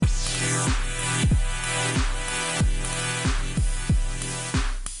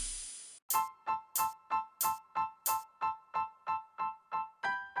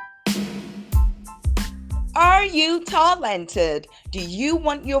Are you talented? Do you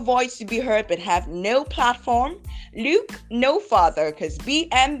want your voice to be heard but have no platform? Look no further because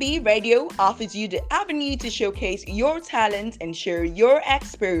BMB Radio offers you the avenue to showcase your talent and share your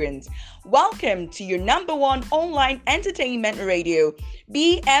experience. Welcome to your number one online entertainment radio,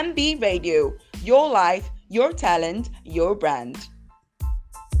 BMB Radio. Your life, your talent, your brand.